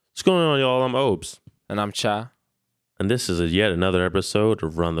What's going on, y'all? I'm Obes. And I'm Cha. And this is yet another episode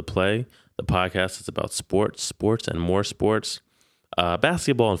of Run the Play, the podcast that's about sports, and more sports.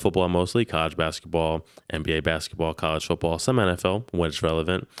 Basketball and football mostly, college basketball, NBA basketball, college football, some NFL when it's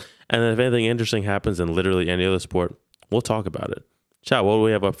relevant. And then if anything interesting happens in literally any other sport, we'll talk about it. Cha, what do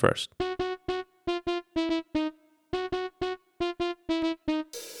we have up first?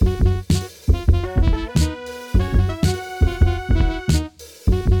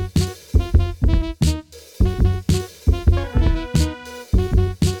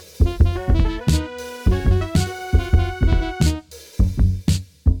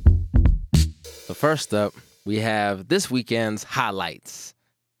 First up, we have this weekend's highlights.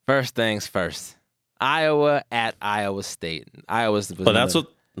 First things first. Iowa at Iowa State. Iowa's the that's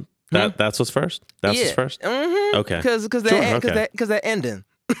what's first? That's what's first? Mm-hmm. Okay. Because that ending.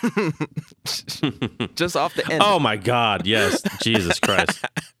 Just off the ending. Oh my God, yes. Jesus Christ.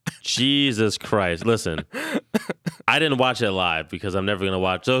 Jesus Christ. Listen, I didn't watch it live because I'm never going to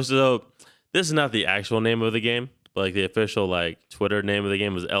watch. So this is not the actual name of the game. But like the official Twitter name of the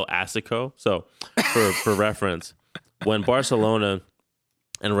game was El Asico. So for reference, when Barcelona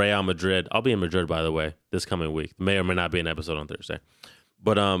and Real Madrid, I'll be in Madrid by the way this coming week. May or may not be an episode on Thursday.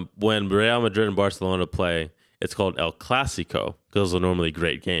 But when Real Madrid and Barcelona play, it's called El Clásico because those are normally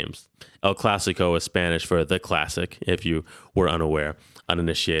great games. El Clásico is Spanish for the classic, if you were unaware,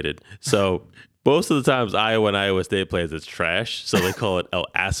 uninitiated. So most of the times Iowa and Iowa State plays, it's trash. So they call it El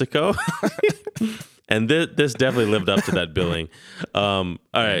Asico. And this definitely lived up to that billing. All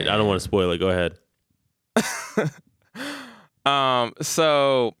right, I don't want to spoil it. Go ahead.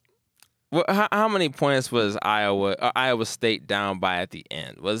 So how many points was Iowa State down by at the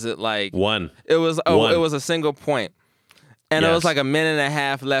end? Was it like one? It was one. It was a single point. And It was like a minute and a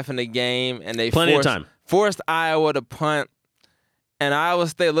half left in the game, and they forced Iowa to punt. And Iowa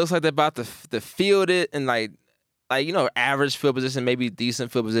State looks like they're about to field it in like average field position, maybe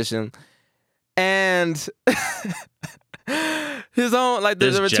decent field position. And his own,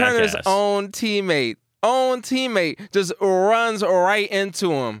 the returner's own teammate just runs right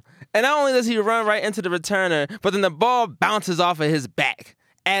into him. And not only does he run right into the returner, but then the ball bounces off of his back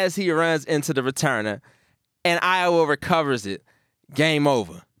as he runs into the returner. And Iowa recovers it. Game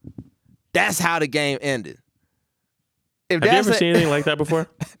over. That's how the game ended. Have you ever seen anything like that before?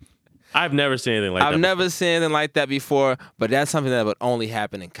 I've never seen anything like that. I've never seen anything like that before, but that's something that would only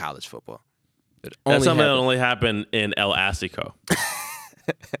happen in college football. That's something that only happened in El Asico.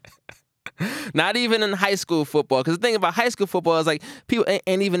 Not even in high school football. Because the thing about high school football is people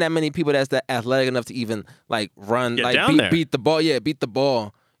ain't even that many people that's that athletic enough to even run, beat the ball. Yeah, beat the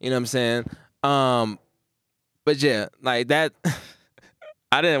ball. You know what I'm saying? But yeah, that.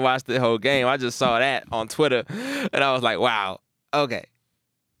 I didn't watch the whole game. I just saw that on Twitter, and I was like, wow, okay,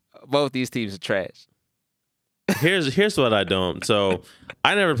 both these teams are trash. Here's what I don't. So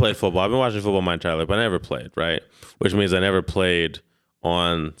I never played football. I've been watching football my entire life, but I never played, right? Which means I never played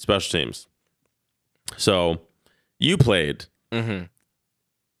on special teams. So you played. Mm-hmm.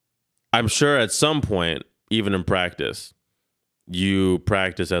 I'm sure at some point, even in practice, you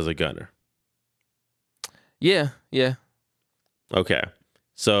practice as a gunner. Yeah. Okay.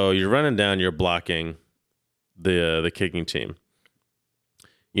 So you're running down, you're blocking the kicking team.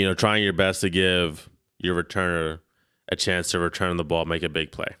 Trying your best to give your returner a chance to return the ball, make a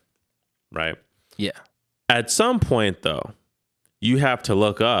big play, right? Yeah. At some point, though, you have to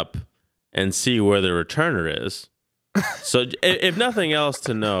look up and see where the returner is. So if nothing else,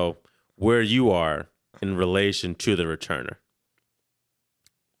 to know where you are in relation to the returner.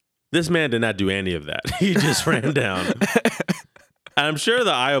 This man did not do any of that. He just ran down. And I'm sure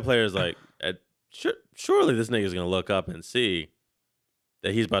the Iowa player is like, surely this nigga's going to look up and see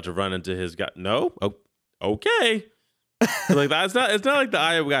that he's about to run into his guy. No? Oh, okay. It's not like the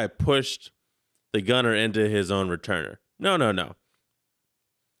Iowa guy pushed the gunner into his own returner. No.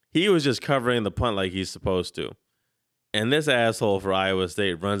 He was just covering the punt like he's supposed to. And this asshole for Iowa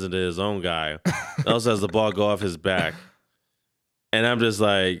State runs into his own guy. Also has the ball go off his back. And I'm just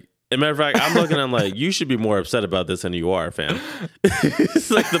like, as a matter of fact, I'm looking, I'm like, you should be more upset about this than you are, fam. It's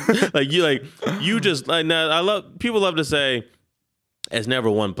people love to say, it's never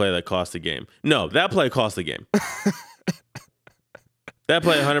one play that cost the game. No, that play cost the game. That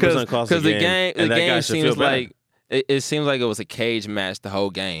play 100% cost the game. Because the game seems like it seems like it was a cage match the whole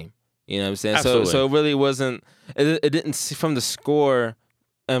game. You know what I'm saying? Absolutely. So it really wasn't. It didn't, from the score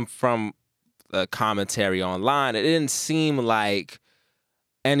and from the commentary online, it didn't seem like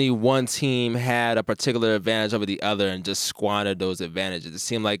any one team had a particular advantage over the other and just squandered those advantages. It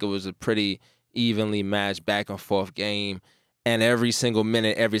seemed like it was a pretty evenly matched back and forth game. and every single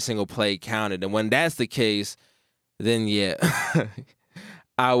minute, every single play counted. And when that's the case, then yeah,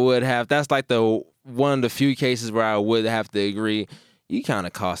 I would have. That's like the one of the few cases where I would have to agree. You kind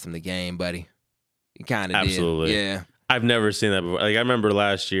of cost him the game, buddy. You kind of did. Absolutely. Yeah. I've never seen that before. Like I remember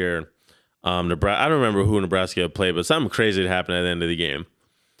last year, Nebraska. I don't remember who Nebraska played, but something crazy happened at the end of the game.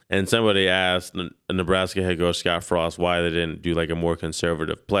 And somebody asked Nebraska head coach Scott Frost why they didn't do like a more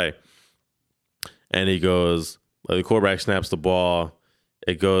conservative play. And he goes, like, the quarterback snaps the ball.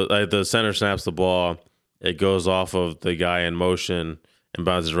 It goes, like, the center snaps the ball. It goes off of the guy in motion and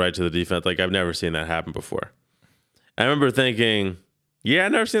bounces right to the defense. Like, I've never seen that happen before. I remember thinking, yeah,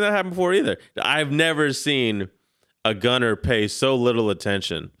 I've never seen that happen before either. I've never seen a gunner pay so little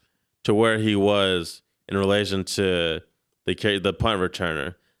attention to where he was in relation to the punt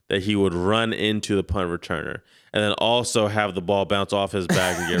returner that he would run into the punt returner and then also have the ball bounce off his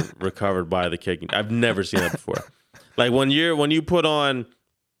back and get recovered by the kicking. I've never seen that before. Like when you put on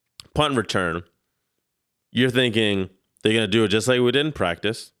punt return, you're thinking they're going to do it just like we did in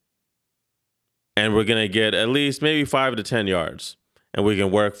practice, and we're going to get at least maybe 5 to 10 yards, and we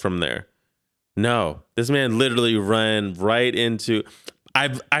can work from there. No, this man literally ran right into.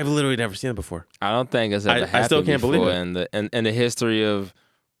 I've literally never seen it before. I don't think it's ever happened. I still can't believe it. In the history of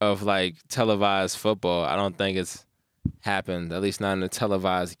like televised football, I don't think it's happened, at least not in a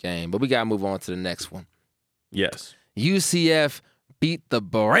televised game. But we got to move on to the next one. Yes. UCF beat the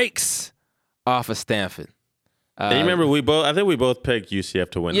brakes off of Stanford. And you remember I think we both picked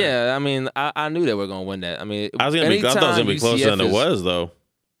UCF to win. Yeah, that. I mean, I knew they were going to win that. I mean, I thought it was going to be closer than it was, though.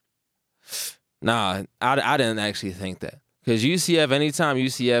 Nah, I didn't actually think that. Because UCF, anytime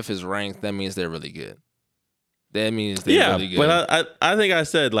UCF is ranked, that means they're really good. That means they're really good. But I think I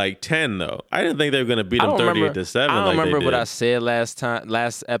said like 10 though. I didn't think they were going to beat them 38-7. I don't remember what I said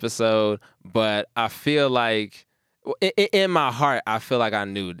last episode, but I feel like in my heart, I feel like I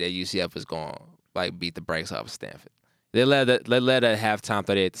knew that UCF was going to like beat the brakes off of Stanford. They led at halftime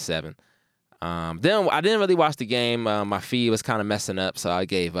 38-7. Then I didn't really watch the game. My feed was kind of messing up, so I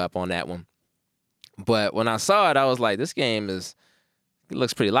gave up on that one. But when I saw it, I was like, this game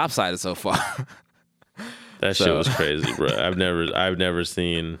looks pretty lopsided so far. That shit was crazy, bro. I've never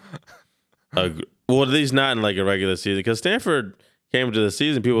seen at least not in like a regular season, because Stanford came into the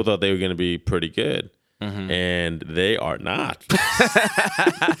season, people thought they were going to be pretty good, and they are not.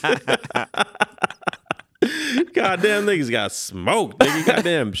 Goddamn niggas got smoked, nigga.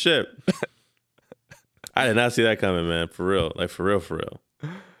 Goddamn shit. I did not see that coming, man. For real, like for real.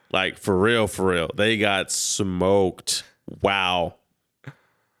 Like for real. They got smoked. Wow.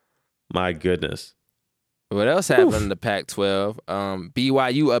 My goodness. What else happened in the Pac-12?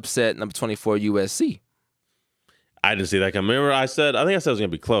 BYU upset number 24 USC. I didn't see that coming. Remember, I think I said it was going to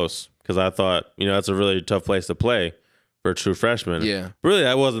be close because I thought, that's a really tough place to play for a true freshman. Yeah. Really,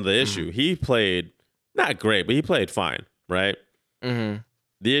 that wasn't the issue. He played not great, but he played fine, right? Mm-hmm.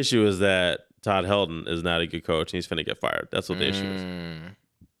 The issue is that Todd Helton is not a good coach, and he's finna get fired. That's what the issue is.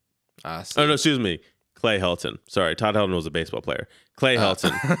 I see. Oh, no, excuse me. Clay Helton. Sorry, Todd Helton was a baseball player. Clay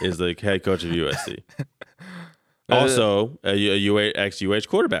Helton is the head coach of USC. Also, a ex-UH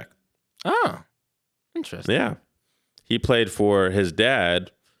quarterback. Oh, interesting. Yeah. He played for his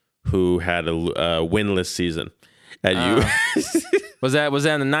dad, who had a winless season at UH. Was that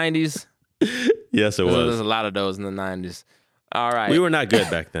in the 90s? Yes, it was. There's a lot of those in the 90s. All right. We were not good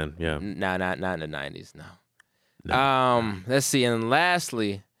back then, yeah. No, not in the 90s, no. Let's see. And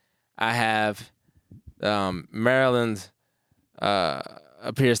lastly, I have Maryland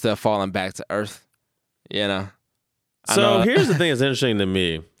appears to have fallen back to earth, So here's the thing that's interesting to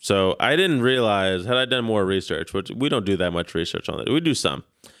me. So I didn't realize, had I done more research, which we don't do that much research on this. We do some,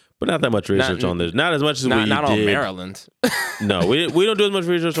 but not that much research on this. Not as much as we did. Not on Maryland. No, we don't do as much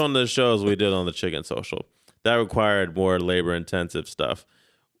research on the show as we did on the Chicken Social. That required more labor-intensive stuff.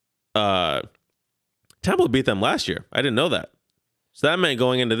 Temple beat them last year. I didn't know that. So that meant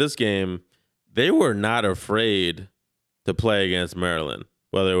going into this game, they were not afraid to play against Maryland,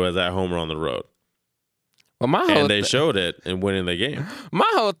 whether it was at home or on the road. Well, they showed it in winning the game. My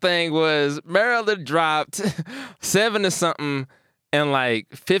whole thing was Maryland dropped 7-something and like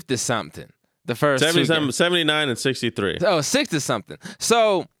 50-something the first 79 and 63. Oh, 60-something.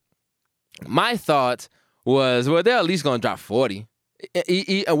 So my thought was, well, they're at least going to drop 40.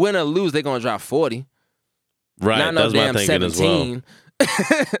 Win or lose, they're going to drop 40. Right, not no damn 17.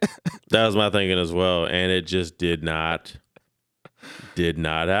 That was my thinking as well, and it just did not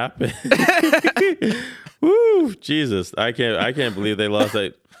happen. Woo, Jesus! I can't believe they lost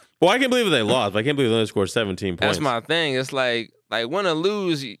that. Well, I can't believe they lost, but I can't believe they only scored 17 points. That's my thing. It's like win or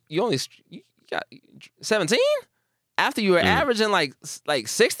lose, you got 17. after you were averaging like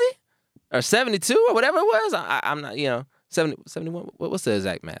 60 or 72 or whatever it was. I'm not, 70, 71. What's the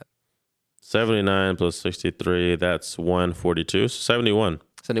exact math? 79 plus 63, that's 142. 71.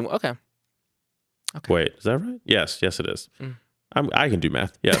 71, okay. Wait, is that right? Yes, it is. I can do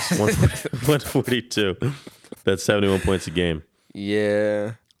math. Yes, 142. That's 71 points a game.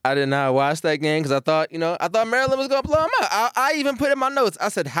 Yeah. I did not watch that game because I thought Maryland was going to blow them out. I even put in my notes, I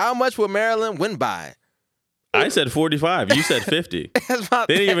said, how much will Maryland win by? I said 45. You said 50.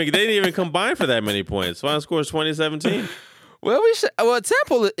 They didn't even combine for that many points. Final score is 2017. Well,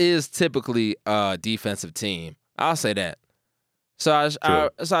 Temple is typically a defensive team. I'll say that. So I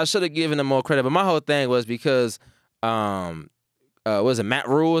should have given them more credit. But my whole thing was because, was it Matt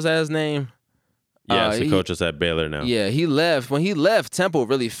Rule? Was that his name? Yeah, the coach is at Baylor now. Yeah, he left. When he left, Temple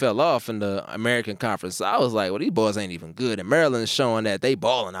really fell off in the American Conference. So I was like, well, these boys ain't even good. And Maryland's showing that they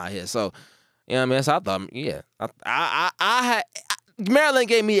balling out here. So, you know what I mean? So I thought, yeah. I had Maryland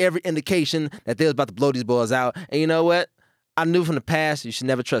gave me every indication that they was about to blow these boys out. And you know what? I knew from the past you should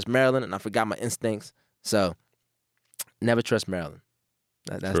never trust Maryland, and I forgot my instincts. So, never trust Maryland.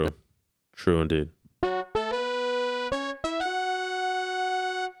 That's True indeed.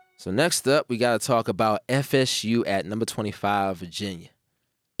 So next up, we got to talk about FSU at number 25, Virginia.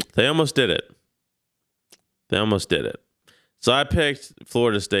 They almost did it. So I picked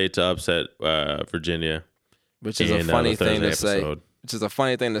Florida State to upset Virginia. Which is a funny thing to say. Which is a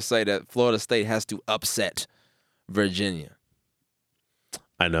funny thing to say that Florida State has to upset Virginia.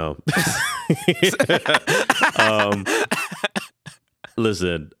 I know.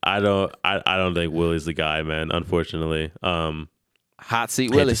 Listen, I don't think Willie's the guy, man. Unfortunately, Hot seat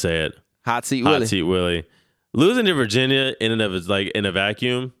Willie. Hate to say it. Hot seat Willie. Losing to Virginia in and of it's like in a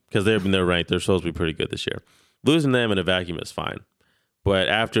vacuum because they're ranked. They're supposed to be pretty good this year. Losing them in a vacuum is fine, but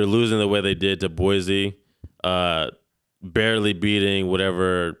after losing the way they did to Boise, barely beating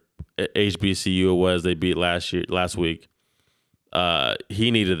whatever HBCU it was they beat last week,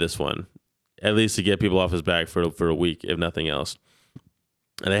 he needed this one at least to get people off his back for a week, if nothing else.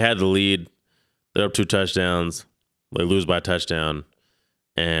 And they had the lead. They're up 2 touchdowns. They lose by a touchdown,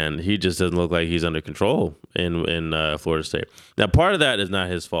 and he just doesn't look like he's under control in Florida State. Now, part of that is not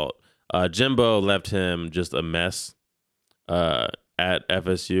his fault. Jimbo left him just a mess at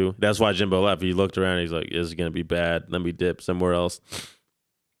FSU. That's why Jimbo left. He looked around. And he's like, "This is gonna be bad. Let me dip somewhere else."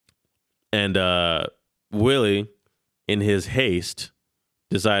 And Willie, in his haste,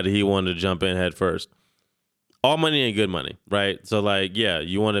 decided he wanted to jump in head first. All money ain't good money, right? So, like, yeah,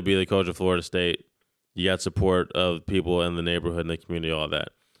 you want to be the coach of Florida State. You got support of people in the neighborhood and the community, all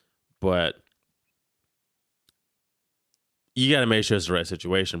that. But you got to make sure it's the right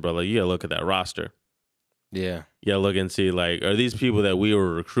situation, bro. Like, you got to look at that roster. Yeah. You got to look and see, like, are these people that we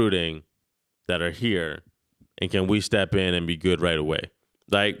were recruiting that are here, and can we step in and be good right away?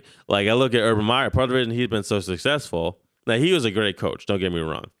 Like I look at Urban Meyer. Part of the reason he's been so successful, now he was a great coach, don't get me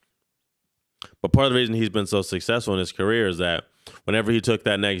wrong. But part of the reason he's been so successful in his career is that whenever he took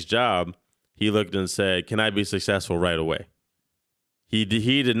that next job, he looked and said, "Can I be successful right away?" He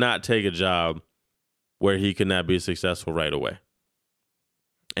did not take a job where he could not be successful right away.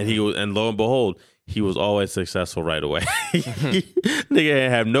 And lo and behold, he was always successful right away. Nigga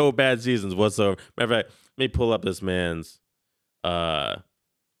didn't have no bad seasons whatsoever. Matter of fact, let me pull up this man's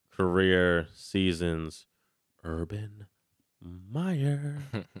career seasons. Urban Meyer.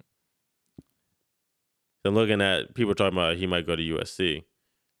 I'm looking at people talking about he might go to USC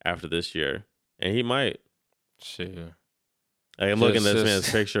after this year. And he might. Sure. Like, I'm looking at this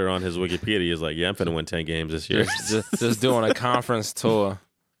man's picture on his Wikipedia. He's like, yeah, I'm finna win 10 games this year. Just doing a conference tour.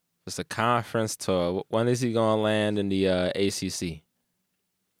 Just a conference tour. When is he going to land in the ACC?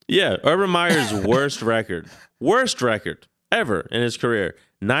 Yeah, Urban Meyer's worst record ever in his career,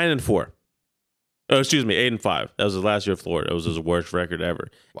 9-4. Oh, excuse me, 8-5. That was his last year of Florida. It was his worst record ever.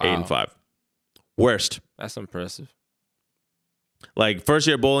 Wow. 8-5. Worst. That's impressive. Like, first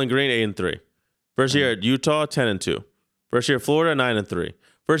year at Bowling Green, 8-3. First year at Utah, 10-2. First year at Florida, 9-3.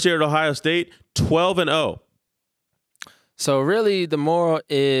 First year at Ohio State, 12-0. So really, the moral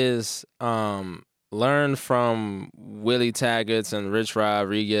is learn from Willie Taggart's and Rich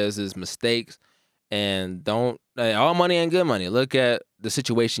Rodriguez's mistakes, and don't. All money ain't good money. Look at the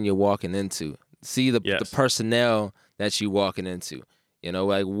situation you're walking into. See the personnel that you're walking into. You know,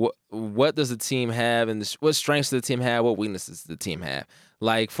 like what does the team have, and what strengths does the team have? What weaknesses does the team have?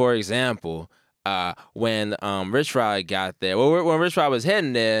 Like, for example, when Rich Rod got there, when Rich Rod was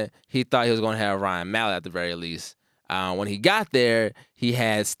heading there, he thought he was going to have Ryan Mallett at the very least. When he got there, he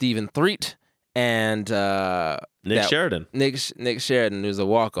had Stephen Threet and Nick Sheridan. Nick Sheridan, who's a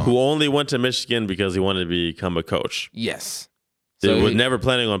walk-on. Who only went to Michigan because he wanted to become a coach. Yes. So he was never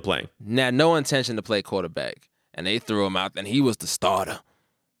planning on playing. No intention to play quarterback. And they threw him out, and he was the starter.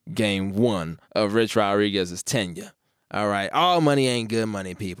 Game 1 of Rich Rodriguez's tenure. All right. All money ain't good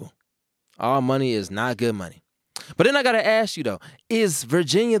money, people. All money is not good money. But then I got to ask you, though, is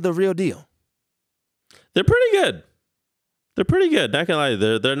Virginia the real deal? They're pretty good. They're pretty good. Not gonna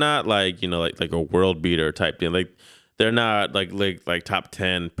lie, they're not like, like a world beater type thing. Like they're not like top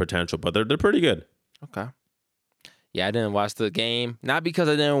 10 potential, but they're pretty good. Okay. Yeah, I didn't watch the game. Not because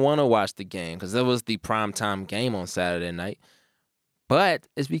I didn't want to watch the game, because it was the primetime game on Saturday night. But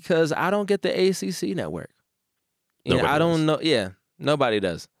it's because I don't get the ACC network. I don't know. Yeah, nobody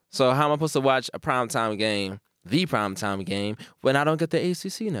does. So how am I supposed to watch a primetime game, the primetime game, when I don't get the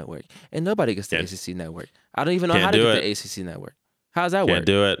ACC network? And nobody gets the ACC network. I don't even know how to get the ACC network. How does that work? Can't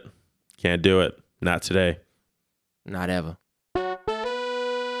do it. Can't do it. Not today. Not ever.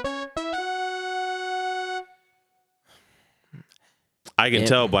 I can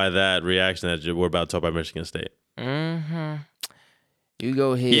tell by that reaction that we're about to talk about Michigan State. Mm-hmm. You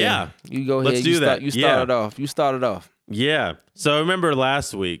go ahead. Yeah. You go ahead. Let's do that. You started off. Yeah. So I remember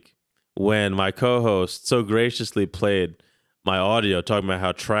last week when my co-host so graciously played my audio talking about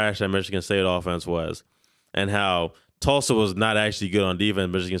how trash that Michigan State offense was and how Tulsa was not actually good on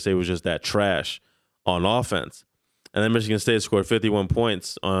defense. Michigan State was just that trash on offense. And then Michigan State scored 51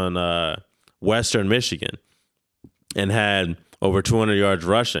 points on Western Michigan and had over 200 yards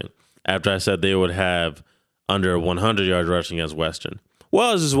rushing after I said they would have under 100 yards rushing against Western.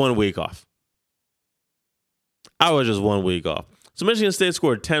 Well, it was just 1 week off. I was just 1 week off. So Michigan State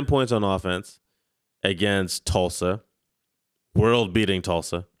scored 10 points on offense against Tulsa, world-beating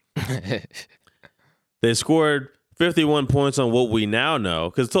Tulsa. They scored 51 points on what we now know,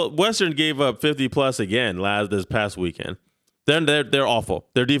 because Western gave up 50-plus again this past weekend. They're awful.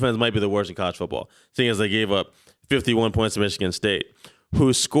 Their defense might be the worst in college football, seeing as they gave up 51 points to Michigan State,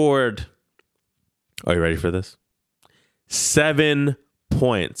 who scored, are you ready for this? 7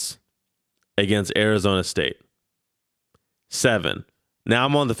 points against Arizona State. 7. Now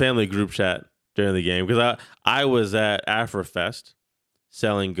I'm on the family group chat during the game because I was at AfroFest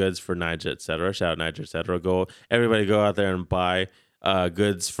selling goods for Nyjet, etc. Shout out Nyjet, etc. Everybody go out there and buy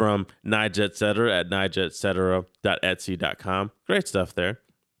goods from Nyjet, etc. at nyjetcetera.etsy.com. Great stuff there.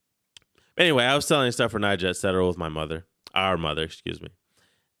 Anyway, I was selling stuff for Nyjet, etc. with our mother, excuse me.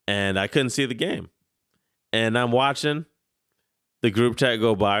 And I couldn't see the game. And I'm watching the group chat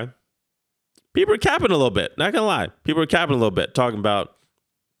go by. People are capping a little bit. Not going to lie. People are capping a little bit, talking about,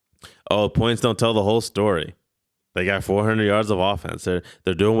 points don't tell the whole story. They got 400 yards of offense. They're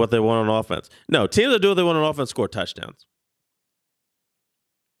doing what they want on offense. No, teams that do what they want on offense score touchdowns.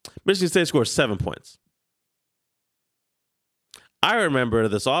 Michigan State scored 7 points. I remember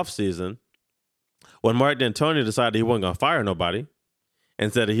this offseason when Mark D'Antoni decided he wasn't going to fire nobody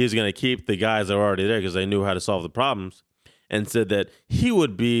and said that he was going to keep the guys that were already there because they knew how to solve the problems, and said that he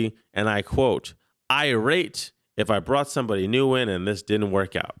would be, and I quote, irate if I brought somebody new in and this didn't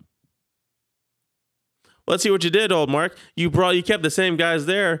work out. Let's see what you did, old Mark. You kept the same guys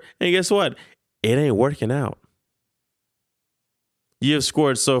there, and guess what? It ain't working out. You have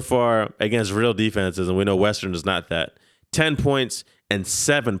scored so far against real defenses, and we know Western is not that. 10 points and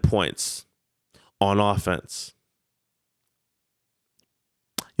 7 points on offense.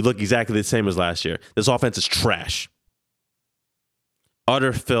 You look exactly the same as last year. This offense is trash.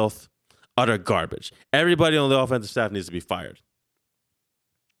 Utter filth, utter garbage. Everybody on the offensive staff needs to be fired.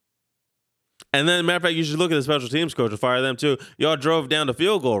 And then, matter of fact, you should look at the special teams coach and fire them too. Y'all drove down the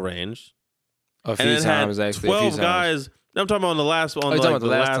field goal range. A few times, actually. 12 guys. I'm talking about on the last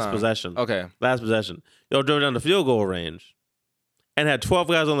possession. Okay. Last possession. Y'all drove down the field goal range and had 12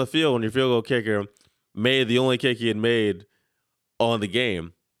 guys on the field when your field goal kicker made the only kick he had made on the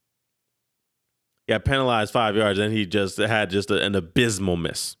game. Got penalized 5 yards, and he just had an abysmal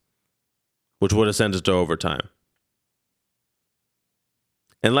miss, which would have sent us to overtime.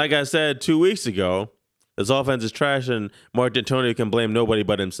 And like I said 2 weeks ago, this offense is trash, and Mark D'Antoni can blame nobody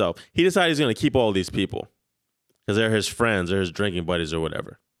but himself. He decided he's going to keep all these people because they're his friends, they're his drinking buddies or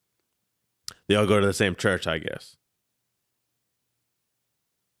whatever. They all go to the same church, I guess.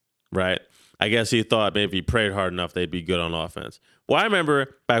 Right? I guess he thought maybe if he prayed hard enough, they'd be good on offense. Well, I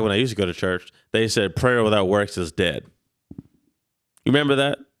remember back when I used to go to church, they said prayer without works is dead. You remember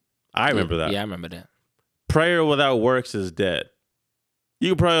that? I remember that. Yeah, I remember that. Prayer without works is dead. You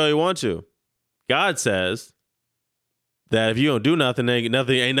can pray all you want to. God says that if you don't do nothing, ain't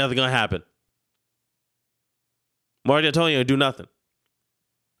nothing gonna happen. Mark D'Antoni ain't do nothing.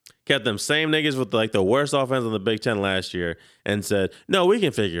 kept them same niggas with like the worst offense in the Big Ten last year and said, no, we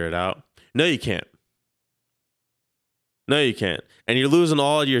can figure it out. No, you can't. No, you can't. And you're losing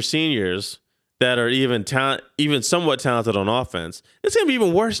all your seniors that are even somewhat talented on offense. It's going to be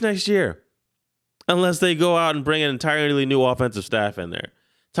even worse next year unless they go out and bring an entirely new offensive staff in there.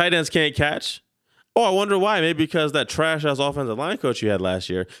 Tight ends can't catch. Oh, I wonder why. Maybe because that trash-ass offensive line coach you had last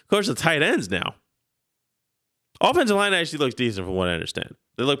year coached the tight ends now. Offensive line actually looks decent from what I understand.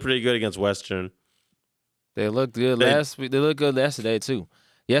 They look pretty good against Western. They looked good last week. They looked good yesterday, too.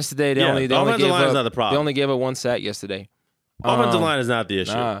 Yesterday, they only offensive line is not the problem. They only gave up 1 sack yesterday. Offensive line is not the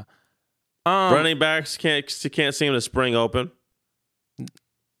issue. Running backs can't seem to spring open.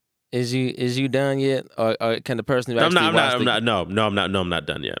 Is you done yet, or can the person? I'm not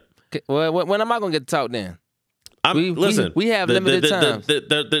done yet. Well, when am I gonna get to talk then? Listen, we have limited time.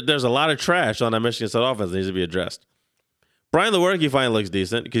 There's a lot of trash on that Michigan State offense that needs to be addressed. Brian Lewerke finally looks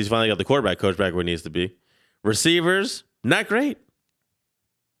decent because he's finally got the quarterback coach back where he needs to be. Receivers, not great.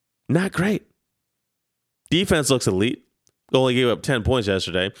 Not great. Defense looks elite. Only gave up 10 points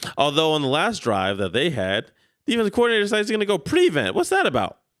yesterday. Although on the last drive that they had, the defensive coordinator decides he's going to go prevent. What's that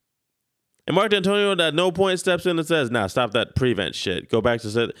about? And Mark D'Antonio at no point steps in and says, nah, stop that prevent shit. Go back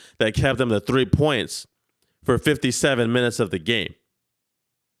to that kept them to 3 points for 57 minutes of the game.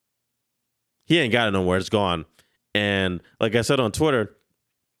 He ain't got it nowhere. It's gone. And like I said on Twitter,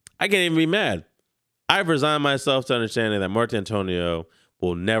 I can't even be mad. I've resigned myself to understanding that Mark D'Antonio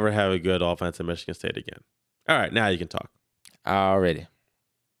will never have a good offense at Michigan State again. All right, now you can talk. Already.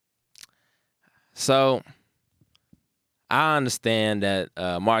 So, I understand that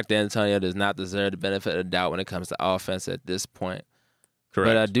Mark D'Antonio does not deserve the benefit of the doubt when it comes to offense at this point. Correct.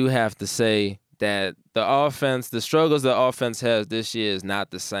 But I do have to say that the struggles the offense has this year is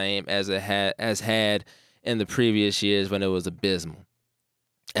not the same as it has had in the previous years when it was abysmal.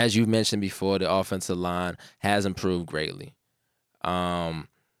 As you mentioned before, the offensive line has improved greatly.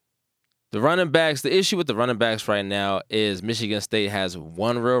 The running backs, the issue with the running backs right now is Michigan State has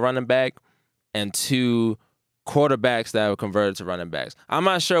 1 real running back and 2 quarterbacks that were converted to running backs. I'm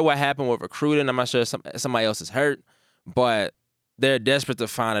not sure what happened with recruiting. I'm not sure somebody else is hurt, but they're desperate to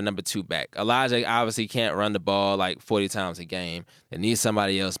find a number 2 back. Elijah obviously can't run the ball like 40 times a game. They need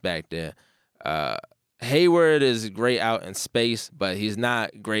somebody else back there. Hayward is great out in space, but he's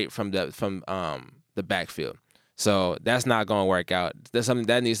not great from the backfield. So that's not going to work out. That's something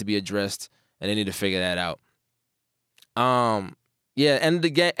that needs to be addressed, and they need to figure that out. Yeah, end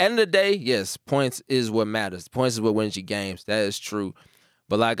of the day, yes, points is what matters. Points is what wins you games. That is true.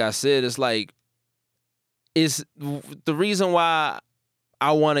 But like I said, it's the reason why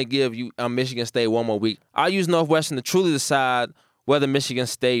I want to give you Michigan State 1 more week. I'll use Northwestern to truly decide whether Michigan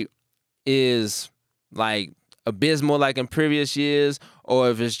State is like abysmal like in previous years,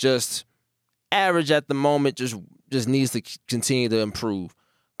 or if it's just average at the moment, just needs to continue to improve.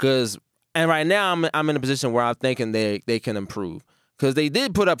 And right now I'm in a position where I'm thinking they can improve, because they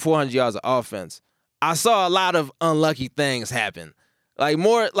did put up 400 yards of offense. I saw a lot of unlucky things happen, like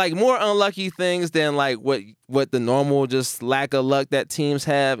more unlucky things than like what the normal just lack of luck that teams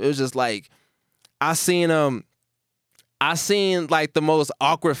have. It was just like I seen like the most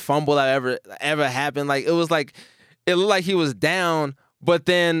awkward fumble that ever happened. Like it looked like he was down, but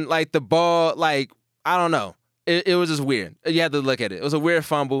then like the ball, like I don't know. It was just weird. You had to look at it. It was a weird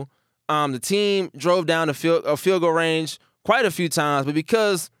fumble. The team drove down the field goal range quite a few times, but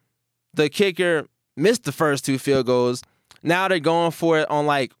because the kicker missed the first 2 field goals, now they're going for it on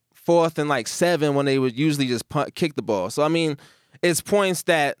like 4th and like 7 when they would usually just kick the ball. So I mean, it's points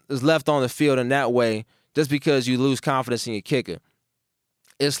that is left on the field in that way just because you lose confidence in your kicker.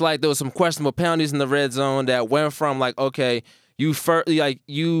 It's like there was some questionable penalties in the red zone that went from like, okay, you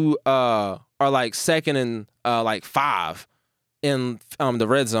are like 2nd and like 5 in the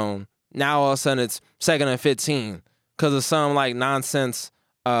red zone. Now all of a sudden it's 2nd and 15 because of some like nonsense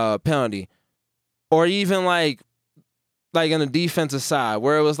penalty, or even like in the defensive side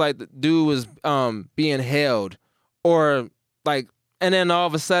where it was like the dude was being held, or like, and then all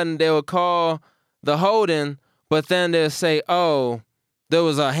of a sudden they would call the holding, but then they'll say, oh, there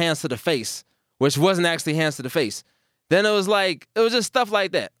was a hands to the face, which wasn't actually hands to the face. Then it was just stuff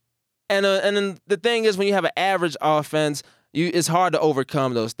like that. And then the thing is, when you have an average offense, it's hard to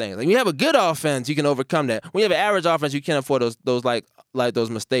overcome those things. Like, when you have a good offense, you can overcome that. When you have an average offense, you can't afford those those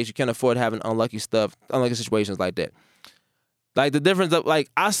mistakes. You can't afford having unlucky situations like that. Like the difference of, like,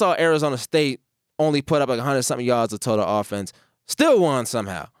 I saw Arizona State only put up like 100-something yards of total offense, still won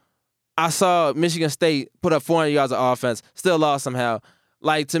somehow. I saw Michigan State put up 400 yards of offense, still lost somehow.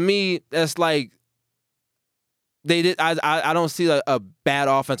 Like, to me, that's like, they did. I don't see a bad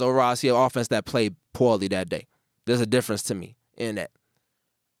offense overall. I see an offense that played poorly that day. There's a difference to me in that.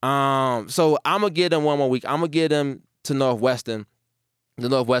 So I'm gonna give them one more week. I'm gonna give them to Northwestern, the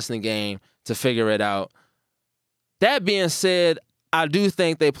Northwestern game, to figure it out. That being said, I do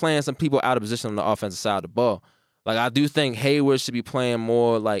think they're playing some people out of position on the offensive side of the ball. Like, I do think Hayward should be playing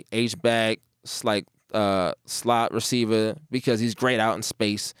more like H-back, like slot receiver, because he's great out in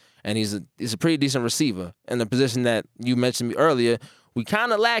space, and he's a pretty decent receiver in the position that you mentioned me earlier. We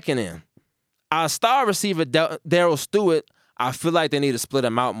kind of lacking in. Our star receiver, Darrell Stewart, I feel like they need to split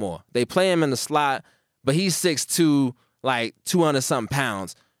him out more. They play him in the slot, but he's 6'2", like 200-something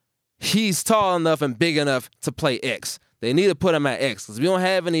pounds. He's tall enough and big enough to play X. They need to put him at X because we don't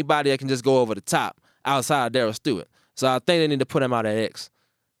have anybody that can just go over the top outside of Darrell Stewart. So I think they need to put him out at X.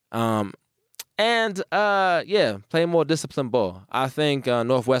 Play more disciplined ball. I think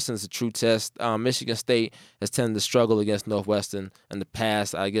Northwestern is a true test. Michigan State has tended to struggle against Northwestern in the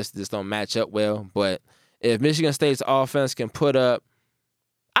past. I guess they just don't match up well. But if Michigan State's offense can put up,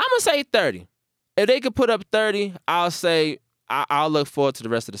 I'm going to say 30. If they could put up 30, I'll say I'll look forward to the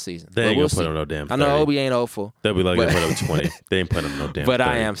rest of the season. They ain't going to put up no damn 30. I know Obi ain't hopeful. They'll be like, they put up 20. They ain't put up no damn 30. But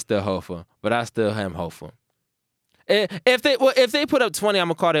I am still hopeful. I still am hopeful. If they put up 20, I'm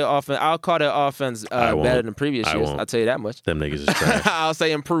gonna call their offense. I'll call their offense better than previous years. I'll tell you that much. Them niggas is trash. I'll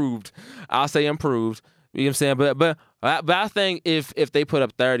say improved. You know what I'm saying? But I think if they put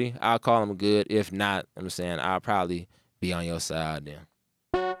up 30, I'll call them good. If not, I'm saying I'll probably be on your side then.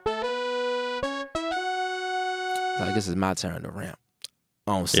 So I guess it's my turn to ramp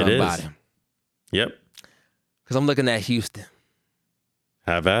on somebody. Yep. Because I'm looking at Houston.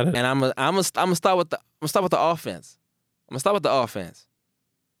 Have at it. And I'm gonna start with the offense. I'm gonna start with the offense.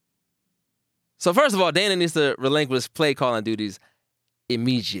 So first of all, Dana needs to relinquish play calling duties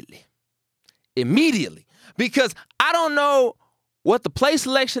immediately. Because I don't know what the play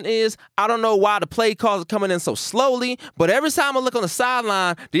selection is. I don't know why the play calls are coming in so slowly. But every time I look on the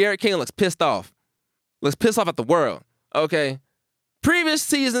sideline, D'Eriq King looks pissed off. Looks pissed off at the world. Okay. Previous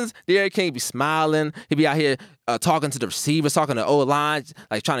seasons, D'Eriq King be smiling. He'd be out here talking to the receivers, talking to O-line,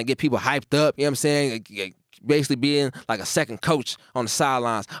 like trying to get people hyped up. You know what I'm saying? Like, basically being like a second coach on the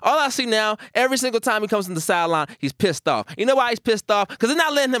sidelines. All I see now, every single time he comes to the sideline, he's pissed off. You know why he's pissed off? Because they're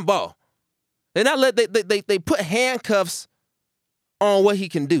not letting him ball. They're not they put handcuffs on what he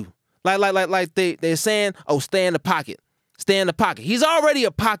can do. Like they're saying, oh, stay in the pocket. Stay in the pocket. He's already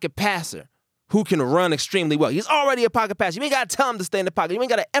a pocket passer who can run extremely well. He's already a pocket passer. You ain't got to tell him to stay in the pocket. You ain't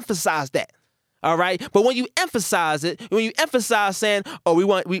got to emphasize that. All right? But when you emphasize it, when you emphasize saying, oh, we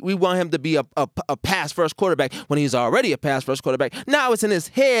want him to be a pass-first quarterback when he's already a pass-first quarterback, now it's in his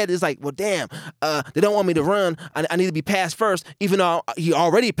head. It's like, well, damn, they don't want me to run. I need to be pass-first. Even though he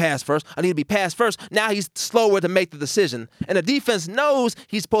already passed first, I need to be pass-first. Now he's slower to make the decision. And the defense knows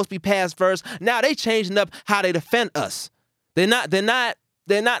he's supposed to be pass-first. Now they changing up how they defend us. They're not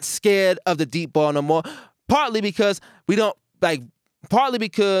scared of the deep ball no more. Partly because they're not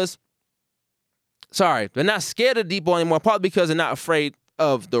scared of the deep ball anymore. Partly because they're not afraid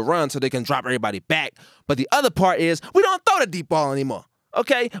of the run so they can drop everybody back. But the other part is we don't throw the deep ball anymore.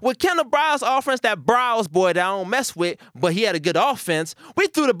 Okay? With Kendall Briles' offense, that Briles boy that I don't mess with, but he had a good offense, we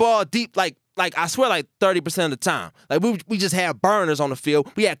threw the ball deep like I swear like 30% of the time. Like we just had burners on the field.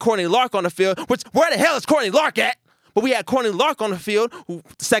 We had Courtney Lark on the field, which where the hell is Courtney Lark at? But we had Courtney Lark on the field, who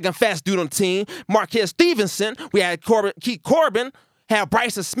the second fast dude on the team. Marquez Stevenson. We had Keith Corbin. Had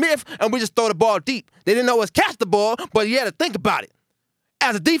Bryson Smith, and we just throw the ball deep. They didn't know us catch the ball, but you had to think about it.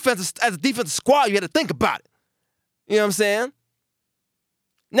 As a defensive squad, you had to think about it. You know what I'm saying?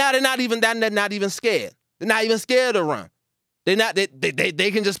 Now they're not even scared. They're not even scared to run. They're not.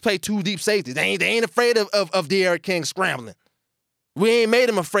 They can just play two deep safeties. They ain't afraid of D'Eriq King scrambling. We ain't made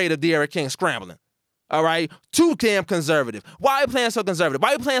them afraid of D'Eriq King scrambling. All right? Too damn conservative. Why are you playing so conservative?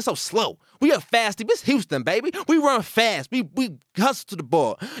 Why are you playing so slow? We are fast. It's Houston, baby. We run fast. We hustle to the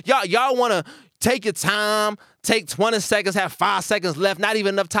ball. Y'all want to take your time, take 20 seconds, have 5 seconds left, not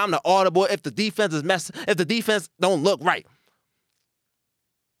even enough time to audible if the defense is if the defense don't look right.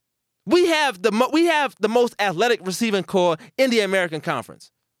 We have the most athletic receiving core in the American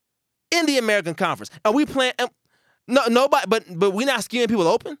Conference. And we playing nobody but we not scheming people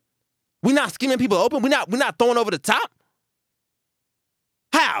open? We're not scheming people open. We're not throwing over the top.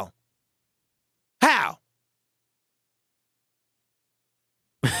 How?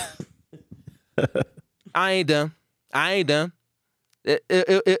 I ain't done.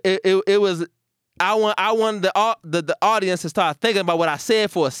 It was. I want the audience to start thinking about what I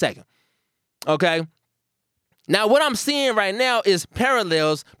said for a second. Okay. Now what I'm seeing right now is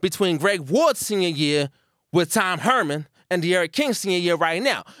parallels between Greg Ward's senior year with Tom Herman and D'Eriq King senior year right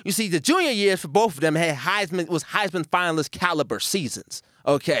now. You see, the junior years for both of them had Heisman finalist caliber seasons.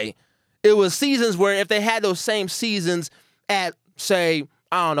 Okay, it was seasons where if they had those same seasons at, say,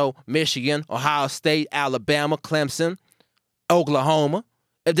 I don't know, Michigan, Ohio State, Alabama, Clemson, Oklahoma,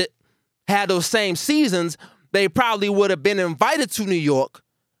 if they had those same seasons, they probably would have been invited to New York.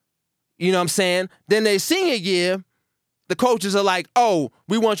 You know what I'm saying? Then their senior year, the coaches are like, oh,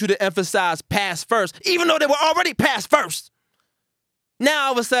 we want you to emphasize pass first, even though they were already pass first. Now,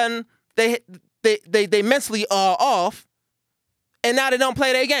 all of a sudden, they mentally are off, and now they don't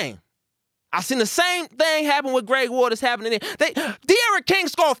play their game. I've seen the same thing happen with Greg Waters happening there. D'Eriq King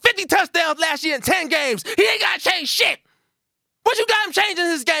scored 50 touchdowns last year in 10 games. He ain't got to change shit. What you got him changing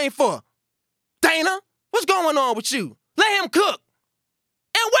his game for? Dana, what's going on with you? Let him cook.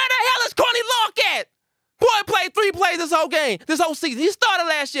 And where the hell is Courtney Locke at? Boy played 3 plays this whole season. He started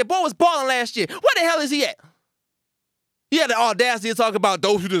last year. Boy was balling last year. Where the hell is he at? He had the audacity to talk about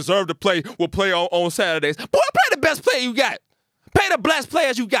those who deserve to play will play on Saturdays. Boy, play the best player you got. Play the best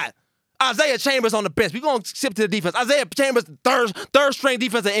players you got. Isaiah Chambers on the bench. We're going to skip to the defense. Isaiah Chambers, third string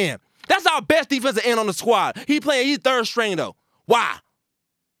defensive end. That's our best defensive end on the squad. He's third string, though. Why?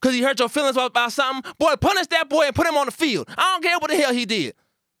 Because he hurt your feelings about something? Boy, punish that boy and put him on the field. I don't care what the hell he did.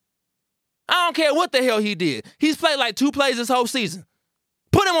 I don't care what the hell he did. He's played like 2 plays this whole season.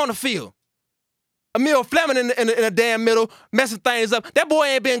 Put him on the field. Emil Fleming in the damn middle, messing things up. That boy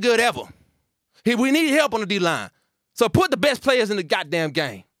ain't been good ever. We need help on the D-line. So put the best players in the goddamn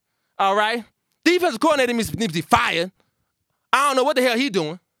game. All right? Defensive coordinator needs to be fired. I don't know what the hell he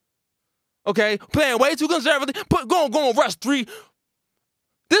doing. Okay? Playing way too conservative. Going rush 3.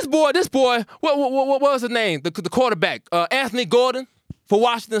 This boy, what was his name? The quarterback, Anthony Gordon for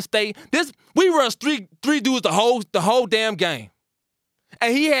Washington State. We rushed three dudes the whole damn game.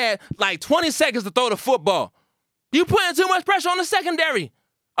 And he had like 20 seconds to throw the football. You putting too much pressure on the secondary.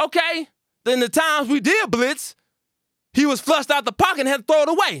 Okay? Then the times we did blitz, he was flushed out the pocket and had to throw it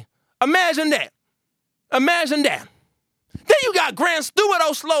away. Imagine that. Then you got Grant Stewart,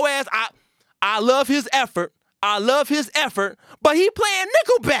 oh slow ass. I love his effort. But he playing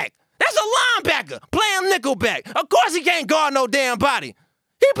nickelback. That's a linebacker playing nickelback. Of course he can't guard no damn body.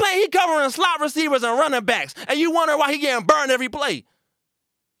 He covering slot receivers and running backs. And you wonder why he getting burned every play.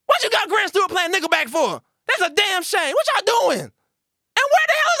 What you got Grant Stewart playing nickelback for? That's a damn shame. What y'all doing? And where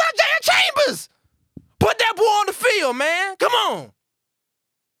the hell is Isaiah Chambers? Put that boy on the field, man. Come on.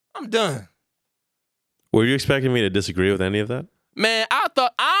 I'm done. Were you expecting me to disagree with any of that? Man,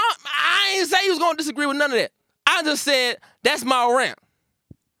 I ain't say you was going to disagree with none of that. I just said, that's my rant.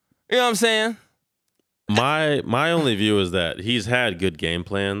 You know what I'm saying? My only view is that he's had good game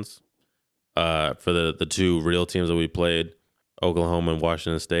plans for the 2 real teams that we played, Oklahoma and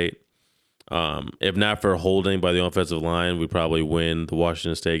Washington State. If not for holding by the offensive line, we probably win the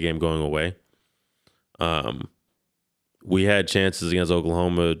Washington State game going away. We had chances against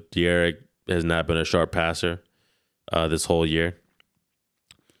Oklahoma. D'Eriq has not been a sharp passer this whole year.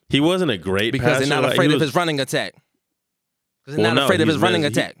 He wasn't a great passer. Because they're not afraid of his running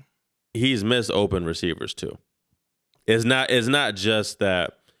attack. He's missed open receivers too. It's not just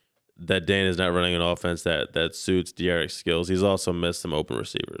that Dane is not running an offense that suits D'Eriq's skills. He's also missed some open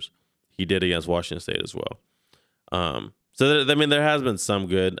receivers. He did against Washington State as well. There has been some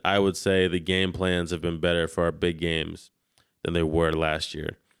good. I would say the game plans have been better for our big games than they were last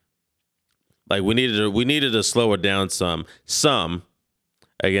year. Like we needed to slow it down some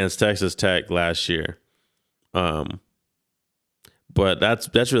against Texas Tech last year. But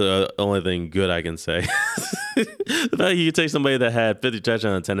that's really the only thing good I can say. The fact you take somebody that had 50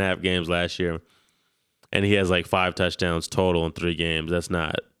 touchdowns in 10.5 games last year, and he has like 5 touchdowns total in 3 games. That's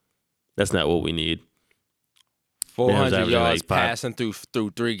not what we need. 400 yards passing through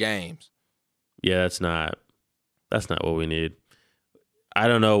 3 games. Yeah, that's not what we need. I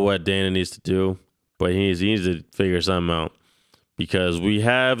don't know what Dana needs to do, but he needs to figure something out because we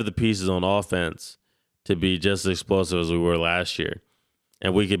have the pieces on offense to be just as explosive as we were last year.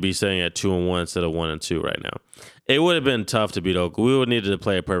 And we could be sitting at 2-1 instead of 1-2 right now. It would have been tough to beat Oklahoma. We would have needed to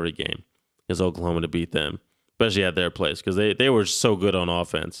play a perfect game against Oklahoma to beat them, especially at their place, because they were so good on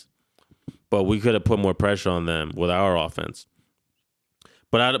offense. But we could have put more pressure on them with our offense.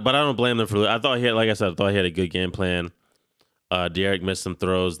 But I don't blame them for. I thought he had a good game plan. D'Eriq missed some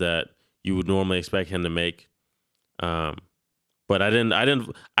throws that you would normally expect him to make. But I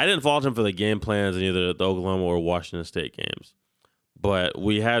didn't fault him for the game plans in either the Oklahoma or Washington State games. But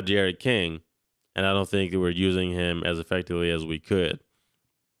we have D'Eriq King, and I don't think that we're using him as effectively as we could.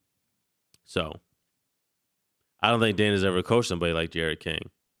 So I don't think Dana's ever coached somebody like D'Eriq King.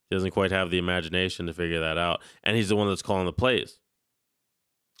 He doesn't quite have the imagination to figure that out, and he's the one that's calling the plays.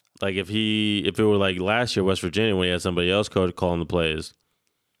 Like if it were like last year, West Virginia, when he had somebody else calling the plays,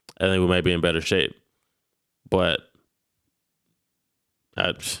 I think we might be in better shape. But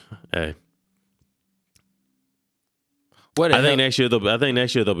hey, I think next year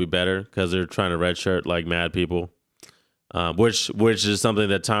they'll be better because they're trying to redshirt like mad people, which is something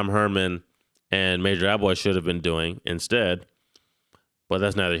that Tom Herman and Major Applewhite should have been doing instead. But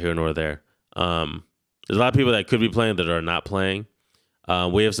that's neither here nor there. There's a lot of people that could be playing that are not playing.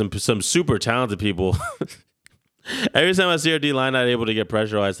 We have some super talented people. Every time I see our D-line not able to get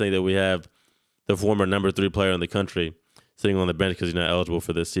pressure, I think that we have the former number 3 player in the country sitting on the bench because he's not eligible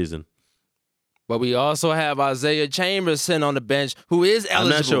for this season. But we also have Isaiah Chambers sitting on the bench, who is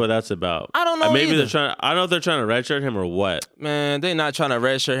eligible. I'm not sure what that's about. I don't know. Maybe either. I don't know if they're trying to redshirt him or what. Man, they're not trying to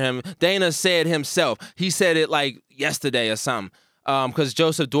redshirt him. Dana said himself. He said it like yesterday or something. Because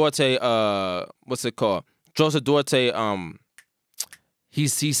Joseph Duarte, what's it called? Joseph Duarte, he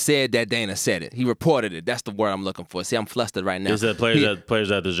said that Dana said it. He reported it. That's the word I'm looking for. See, I'm flustered right now. Is that players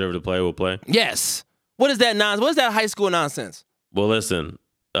that deserve to play will play? Yes. What is that nonsense? What is that high school nonsense? Well, listen.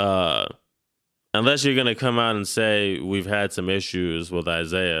 Unless you're going to come out and say we've had some issues with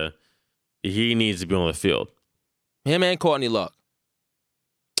Isaiah, he needs to be on the field. Him and Courtney Luck.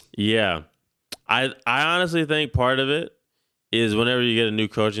 Yeah. I honestly think part of it is whenever you get a new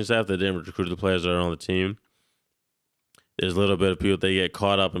coaching staff that didn't recruit the players that are on the team, there's a little bit of people they get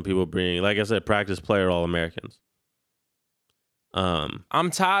caught up in people being, like I said, practice player All-Americans.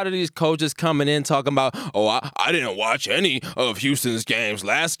 I'm tired of these coaches coming in talking about, I didn't watch any of Houston's games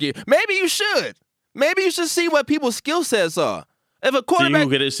last year. Maybe you should. Maybe you should see what people's skill sets are. If a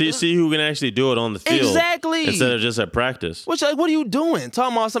quarterback see who can actually do it on the field, exactly, instead of just at practice. Which, like, what are you doing?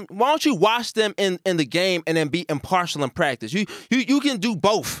 Talking about something? Why don't you watch them in the game and then be impartial in practice? You can do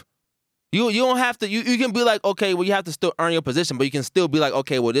both. You don't have to. You can be like, okay, well, you have to still earn your position, but you can still be like,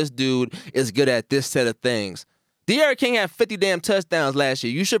 okay, well, this dude is good at this set of things. De'Aaron King had 50 damn touchdowns last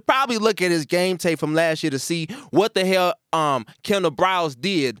year. You should probably look at his game tape from last year to see what the hell Kendall Browse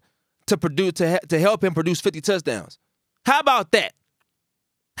did to help him produce 50 touchdowns. How about that?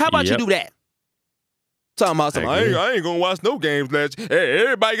 How about you do that? Talking about something. I ain't gonna watch no games last year. Hey,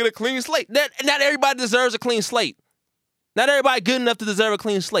 everybody get a clean slate. Not everybody deserves a clean slate. Not everybody good enough to deserve a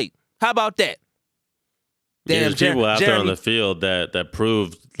clean slate. How about that? Damn, there's people out there on the field that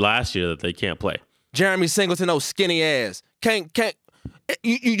proved last year that they can't play. Jeremy Singleton, no skinny ass. Can't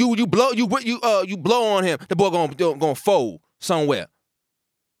you blow on him. The boy gonna fold somewhere.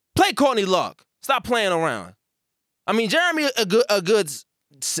 Play Courtney Luck. Stop playing around. I mean, Jeremy a good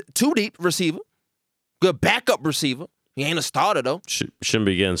 2-deep receiver, good backup receiver. He ain't a starter though. Shouldn't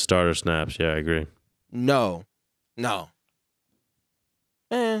be getting starter snaps. Yeah, I agree. No, man.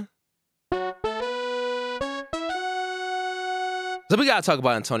 So we gotta talk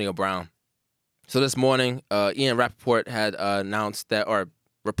about Antonio Brown. So this morning, Ian Rappaport had announced that, or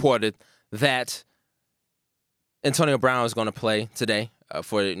reported that Antonio Brown is going to play today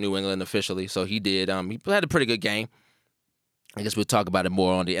for New England officially. So he did. He had a pretty good game. I guess we'll talk about it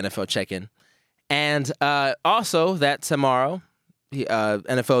more on the NFL check-in. And also that tomorrow,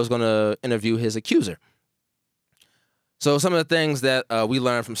 NFL is going to interview his accuser. So some of the things that we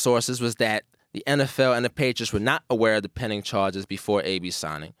learned from sources was that the NFL and the Patriots were not aware of the pending charges before AB's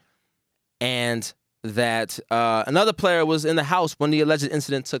signing. And that another player was in the house when the alleged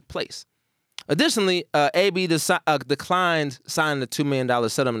incident took place. Additionally, AB declined signing the $2 million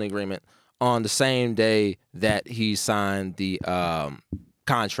settlement agreement on the same day that he signed the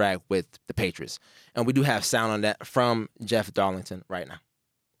contract with the Patriots. And we do have sound on that from Jeff Darlington right now.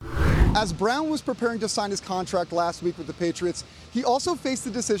 As Brown was preparing to sign his contract last week with the Patriots, he also faced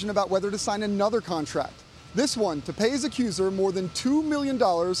the decision about whether to sign another contract. This one to pay his accuser more than $2 million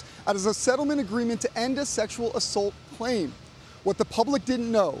as a settlement agreement to end a sexual assault claim. What the public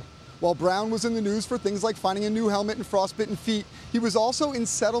didn't know, while Brown was in the news for things like finding a new helmet and frostbitten feet, he was also in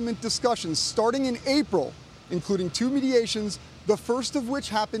settlement discussions starting in April, including 2 mediations, the first of which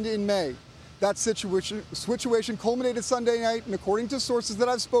happened in May. That situation culminated Sunday night, and according to sources that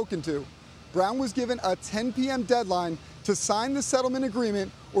I've spoken to, Brown was given a 10 p.m. deadline to sign the settlement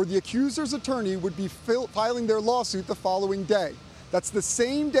agreement, or the accuser's attorney would be filing their lawsuit the following day. That's the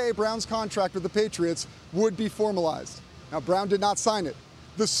same day Brown's contract with the Patriots would be formalized. Now, Brown did not sign it.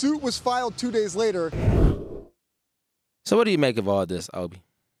 The suit was filed 2 days later. So what do you make of all this, Obi?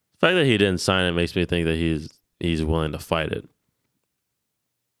 The fact that he didn't sign it makes me think that he's willing to fight it.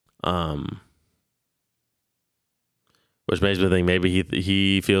 Which makes me think maybe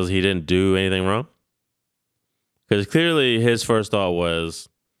he feels he didn't do anything wrong. Because clearly his first thought was,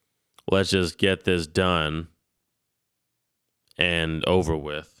 let's just get this done and over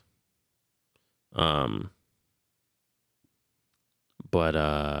with. But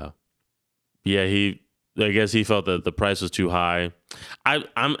yeah, I guess he felt that the price was too high. I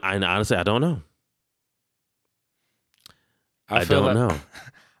honestly, I don't know. I don't know.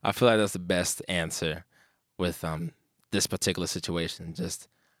 I feel like that's the best answer with this particular situation. Just,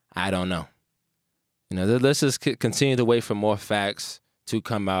 I don't know. Let's just continue to wait for more facts to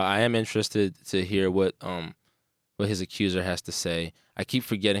come out. I am interested to hear what his accuser has to say. I keep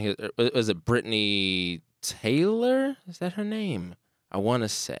forgetting. Was it Brittany Taylor? Is that her name? I want to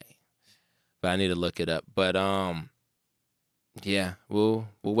say, but I need to look it up. But yeah, we'll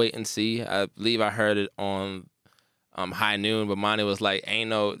wait and see. I believe I heard it on High Noon, but Monty was like,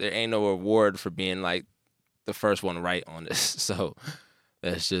 there ain't no reward for being like the first one right on this. So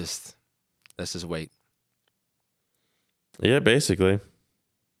let's just wait. Yeah, basically.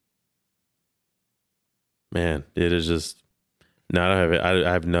 Man, it is just. No, I don't have it.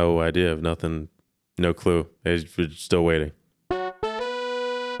 I have no idea of nothing, no clue. We're still waiting.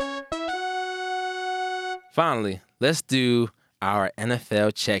 Finally, let's do our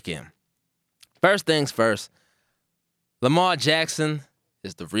NFL check-in. First things first, Lamar Jackson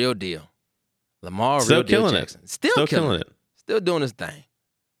is the real deal. Still killing Jackson. Still killing it. Still doing his thing.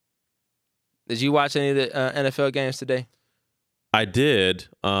 Did you watch any of the NFL games today? I did.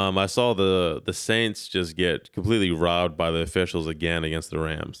 I saw the Saints just get completely robbed by the officials again against the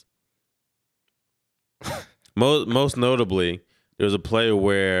Rams. Most notably, there was a play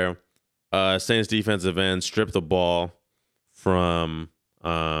where Saints defensive end stripped the ball from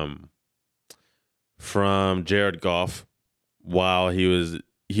Jared Goff while he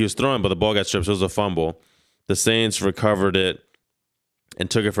was throwing, but the ball got stripped, so it was a fumble. The Saints recovered it and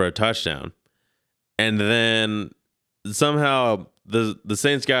took it for a touchdown. And then somehow the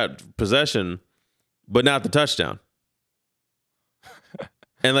Saints got possession, but not the touchdown.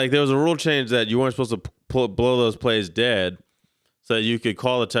 And like there was a rule change that you weren't supposed to blow those plays dead, so that you could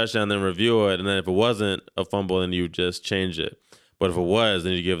call a touchdown, then review it, and then if it wasn't a fumble, then you just change it. But if it was,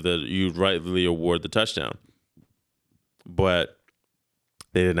 then you rightly award the touchdown. But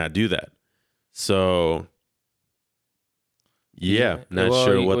they did not do that. So yeah, not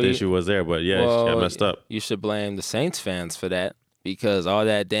sure what the issue was there, but yeah, it got messed up. You should blame the Saints fans for that, because all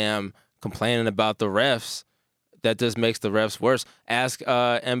that damn complaining about the refs, that just makes the refs worse. Ask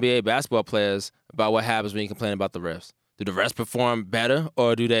NBA basketball players about what happens when you complain about the refs. Do the refs perform better,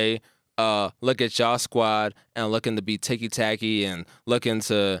 or do they look at y'all squad and looking to be ticky-tacky and looking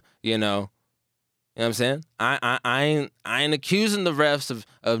to, you know what I'm saying? I ain't accusing the refs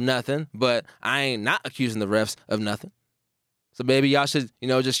of nothing, but I ain't not accusing the refs of nothing. So maybe y'all should,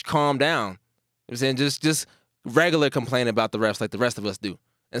 just calm down. You know what I'm saying? Just regular complain about the refs like the rest of us do,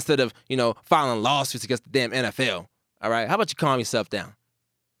 instead of, filing lawsuits against the damn NFL. All right? How about you calm yourself down?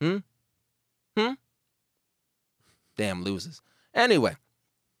 Damn losers. Anyway,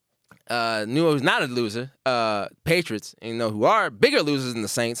 who's not a loser, Patriots, who are bigger losers than the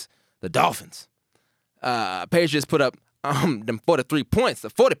Saints, the Dolphins. Patriots put up them 43 points, the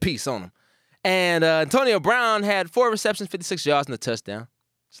 40 piece on them. And Antonio Brown had 4 receptions, 56 yards, and a touchdown.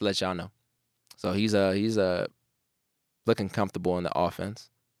 Just to let y'all know. So he's looking comfortable in the offense.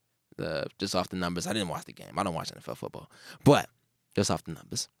 Just off the numbers. I didn't watch the game. I don't watch NFL football. But just off the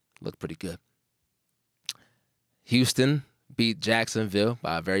numbers, looked pretty good. Houston beat Jacksonville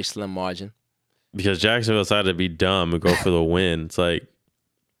by a very slim margin. Because Jacksonville decided to be dumb and go for the win. It's like,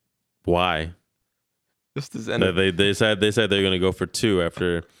 why? They said they're going to go for 2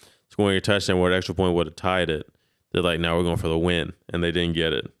 after scoring a touchdown where an extra point would have tied it. They're like, now we're going for the win, and they didn't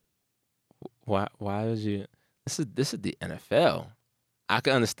get it. Why would you? This is the NFL. I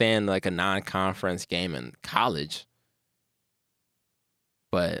can understand like a non-conference game in college,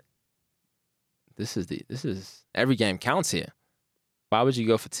 but this is every game counts here. Why would you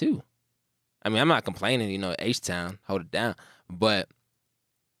go for 2? I mean, I'm not complaining. H-Town, hold it down, but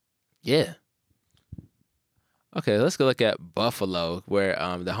yeah. Okay, let's go look at Buffalo, where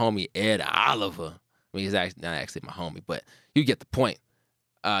the homie Ed Oliver. I mean, he's actually not actually my homie, but you get the point.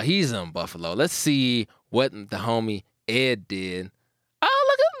 He's in Buffalo. Let's see what the homie Ed did.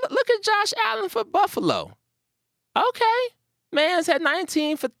 Oh, look at Josh Allen for Buffalo. Okay, man's had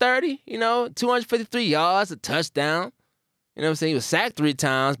 19 for 30. 253 yards, a touchdown. You know what I'm saying? He was sacked 3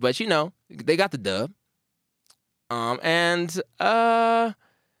 times, but they got the dub. And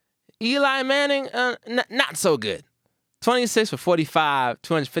Eli Manning, not so good. 26 for 45,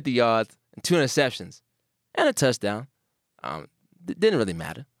 250 yards, and 2 interceptions, and a touchdown. Didn't really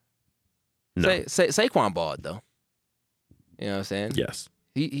matter. No. Saquon balled, though. You know what I'm saying? Yes.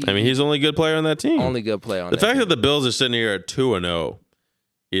 He's the only good player on that team. Only good player on the that fact team. that the Bills are sitting here at 2-0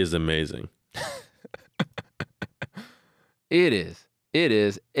 is amazing. It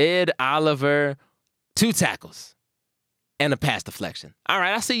is. Ed Oliver, 2 tackles and a pass deflection. All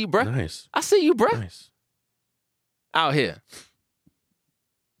right, I see you, bro. Nice. I see you, bro. Nice. Out here.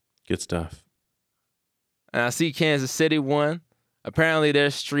 Good stuff. And I see Kansas City won. Apparently their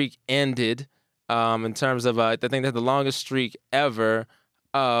streak ended in terms of, I think that's the longest streak ever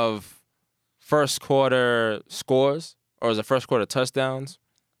of first quarter scores, or was it first quarter touchdowns?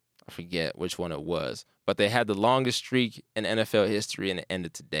 I forget which one it was. But they had the longest streak in NFL history, and it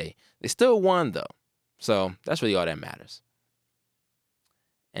ended today. They still won, though. So that's really all that matters.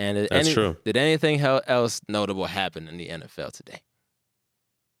 And true. Did anything else notable happen in the NFL today?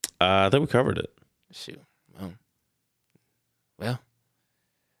 I think we covered it. Shoot. Well,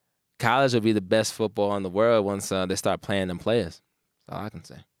 college will be the best football in the world once they start playing them players. That's all I can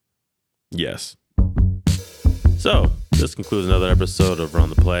say. Yes. So, this concludes another episode of Run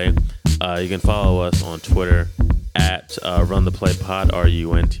the Play. You can follow us on Twitter at Run the Play Pod,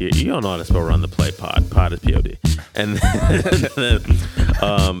 RUNT. You don't know how to spell Run the Play Pod. Pod is POD. And then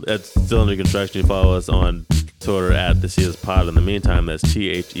that's still under construction. You follow us on Twitter at The CS Pod. In the meantime, that's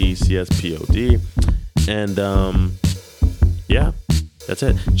THECSPOD. And yeah, that's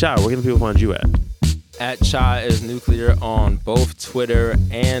it. Cha, where can people find you at? At Cha is Nuclear on both Twitter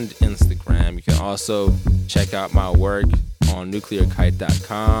and Instagram. You can also check out my work on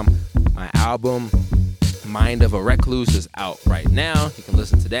nuclearkite.com. My album, Mind of a Recluse, is out right now. You can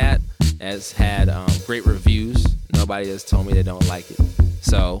listen to that. It's had great reviews. Nobody has told me they don't like it.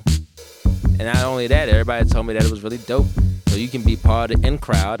 So, and not only that, everybody told me that it was really dope. So you can be part of the in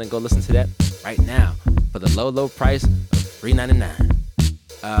crowd and go listen to that right now for the low price of $3.99.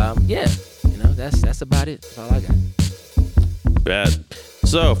 Yeah, that's about it. That's all I got. Bad.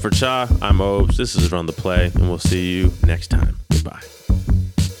 So for Cha, I'm Obes. This is Run the Play, and we'll see you next time. Goodbye.